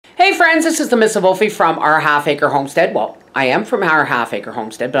Hey friends, this is the Miss Wolfie from our Half Acre Homestead. Well, I am from our Half Acre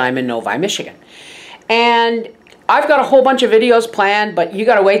Homestead, but I'm in Novi, Michigan. And I've got a whole bunch of videos planned, but you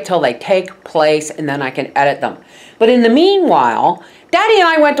gotta wait till they take place and then I can edit them. But in the meanwhile, Daddy and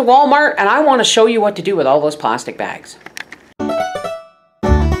I went to Walmart and I wanna show you what to do with all those plastic bags.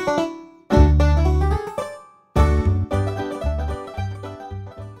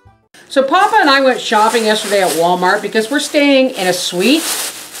 So Papa and I went shopping yesterday at Walmart because we're staying in a suite.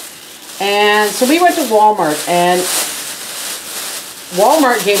 And so we went to Walmart and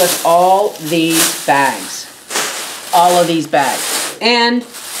Walmart gave us all these bags. All of these bags. And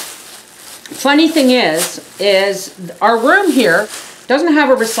funny thing is our room here doesn't have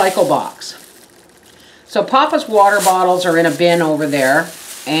a recycle box. So Papa's water bottles are in a bin over there.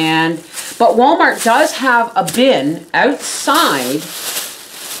 But Walmart does have a bin outside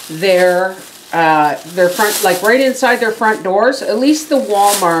their front, like right inside their front doors. At least the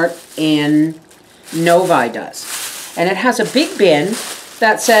Walmart in Novi does. And it has a big bin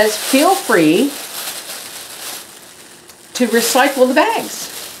that says, feel free to recycle the bags.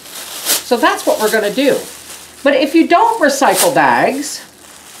 So that's what we're going to do. But if you don't recycle bags,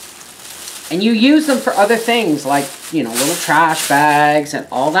 and you use them for other things like, you know, little trash bags and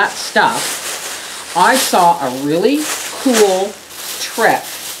all that stuff, I saw a really cool trick.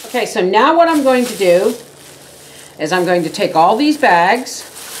 Okay, so now what I'm going to do is I'm going to take all these bags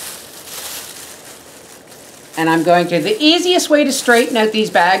and the easiest way to straighten out these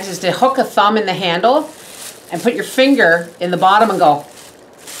bags is to hook a thumb in the handle and put your finger in the bottom and go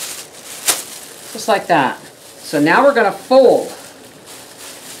just like that. So now we're going to fold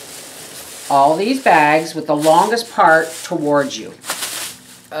all these bags with the longest part towards you.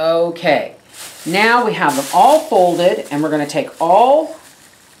 Okay, now we have them all folded and we're going to take all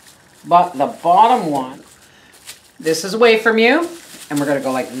but the bottom one. This is away from you, and we're going to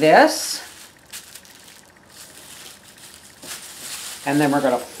go like this. And then we're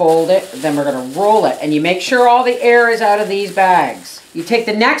going to fold it, then we're going to roll it, and you make sure all the air is out of these bags. You take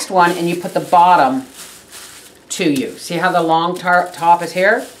the next one and you put the bottom to you. See how the long top is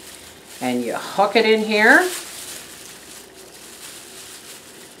here? And you hook it in here.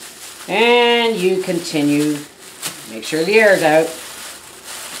 And you continue, make sure the air is out.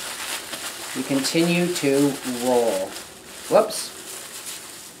 You continue to roll. Whoops.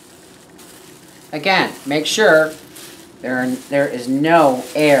 Again, make sure there is no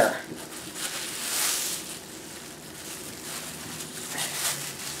air.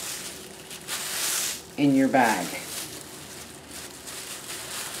 In your bag.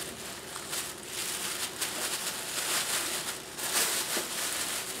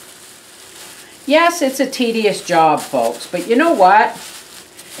 Yes, it's a tedious job, folks, but you know what?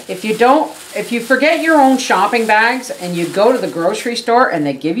 If you forget your own shopping bags and you go to the grocery store and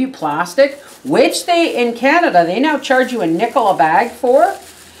they give you plastic, which in Canada, they now charge you a nickel a bag for,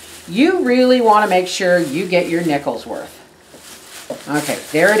 you really want to make sure you get your nickel's worth. Okay,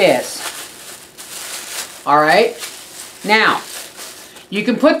 there it is. All right. Now, you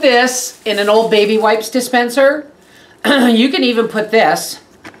can put this in an old baby wipes dispenser. You can even put this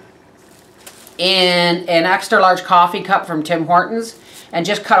in an extra large coffee cup from Tim Hortons and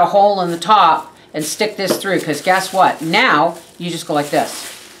just cut a hole in the top and stick this through, because guess what? Now you just go like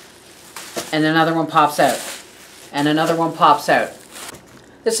this and another one pops out and another one pops out.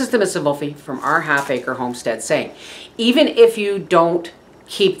 This is the Miss Wolfie from our Half Acre Homestead saying, even if you don't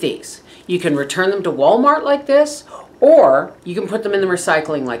keep these, you can return them to Walmart like this, or you can put them in the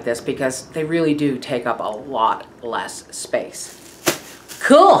recycling like this, because they really do take up a lot less space.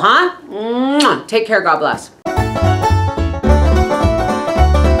 Cool, huh? Take care, God bless.